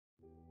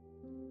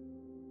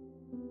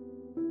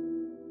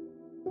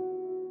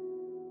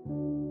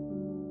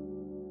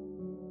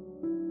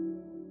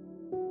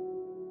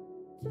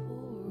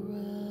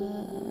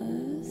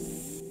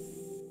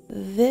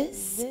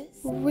This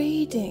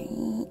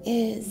reading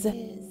is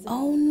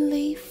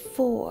only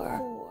for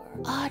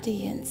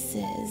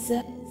audiences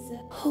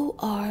who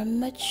are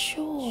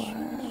mature.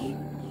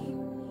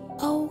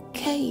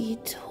 Okay,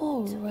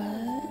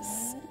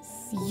 Taurus,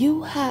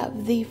 you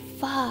have the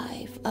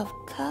 5 of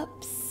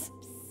Cups,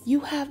 you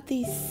have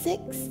the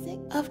 6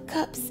 of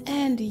Cups,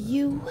 and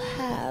you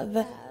have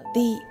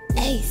the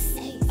Ace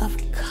of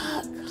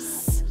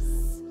Cups.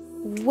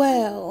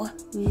 Well,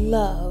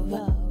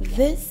 love,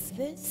 this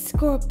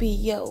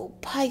Scorpio,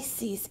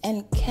 Pisces,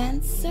 and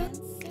Cancer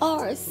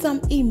are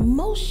some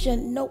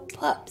emotional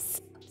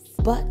pups,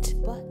 but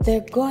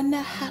they're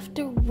gonna have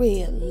to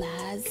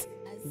realize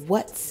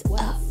what's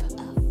up.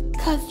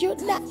 Cause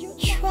you're not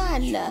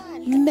trying to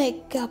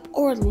make up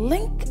or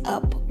link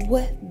up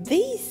with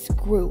these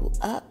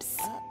screw-ups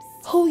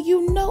who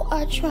you know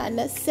are trying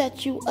to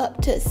set you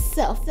up to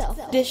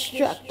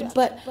self-destruct,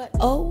 but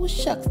oh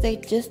shucks, they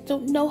just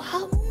don't know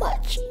how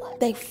much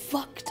they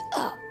fucked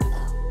up.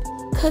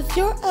 Cause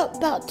you're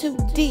about to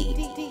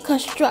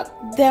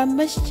deconstruct their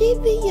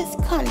mischievous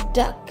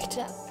conduct,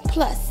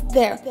 plus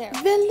their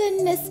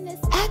villainous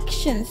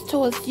actions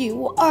towards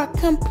you are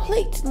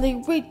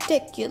completely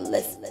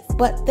ridiculous,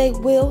 but they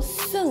will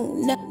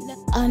soon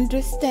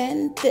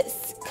understand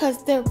this,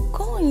 cause they're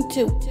going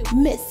to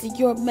miss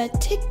your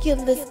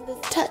meticulous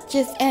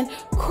touches and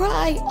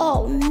cry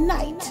all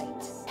night,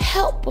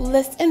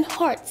 helpless and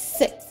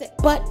heartsick.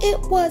 But it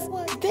was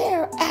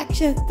their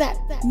actions that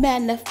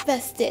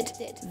manifested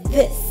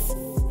this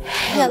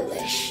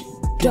hellish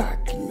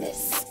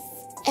darkness.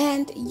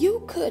 And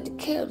you could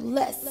care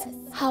less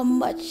how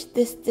much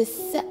this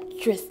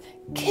deceptress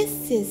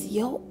kisses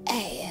your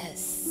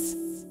ass.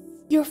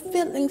 Your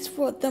feelings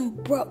for them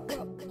broke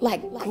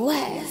like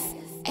glass,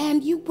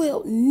 and you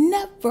will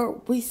never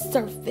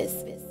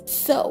resurface.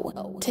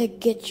 So, to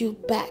get you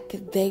back,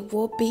 they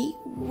will be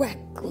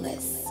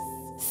reckless,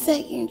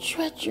 saying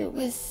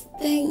treacherous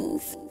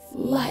things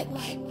like,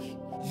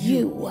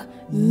 "You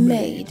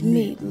made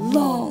me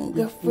long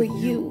for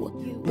you,"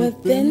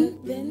 but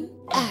then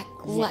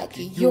act like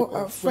you're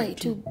afraid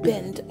to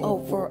bend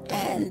over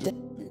and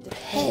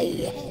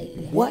pay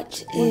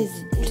what is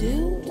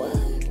due.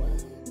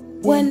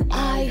 When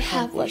I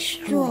have a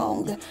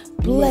strong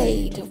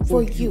blade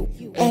for you,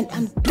 and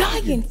I'm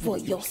dying for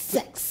your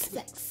sex,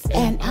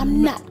 and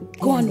I'm not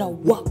gonna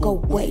walk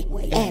away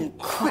and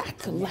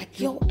crack like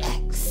your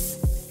ex.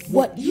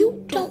 What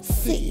you don't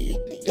see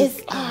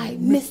is I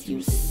miss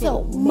you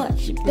so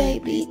much,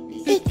 baby,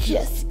 it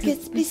just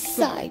gets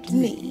beside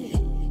me.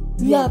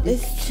 Love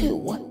is too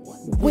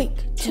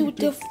weak to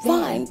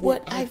define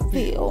what I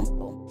feel,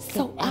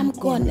 so I'm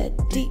gonna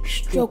deep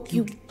stroke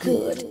you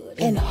good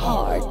and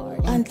hard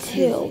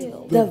until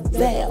the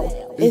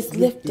veil is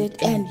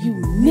lifted and you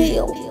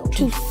kneel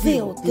to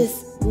seal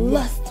this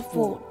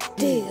lustful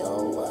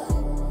deal.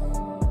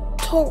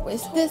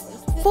 Taurus, this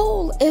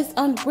fool is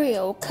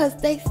unreal, cause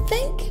they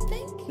think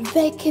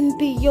they can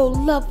be your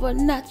lover,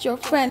 not your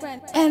friend,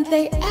 and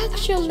they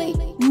actually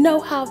know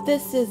how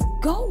this is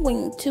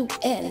going to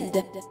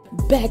end,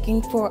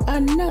 begging for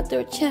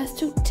another chance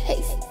to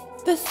taste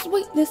the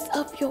sweetness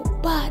of your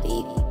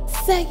body,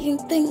 saying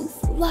things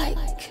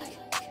like,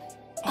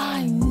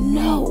 "I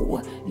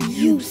know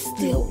you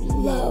still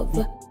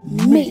love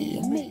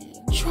me,"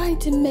 trying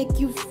to make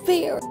you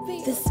fear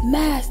this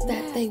mask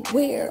that they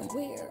wear.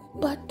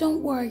 But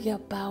don't worry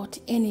about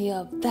any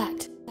of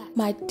that,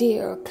 my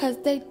dear, cause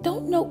they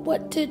don't know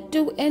what to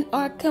do and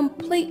are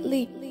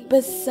completely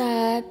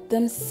beside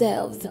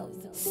themselves,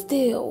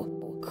 still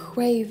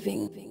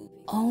craving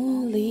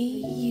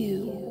only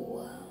you.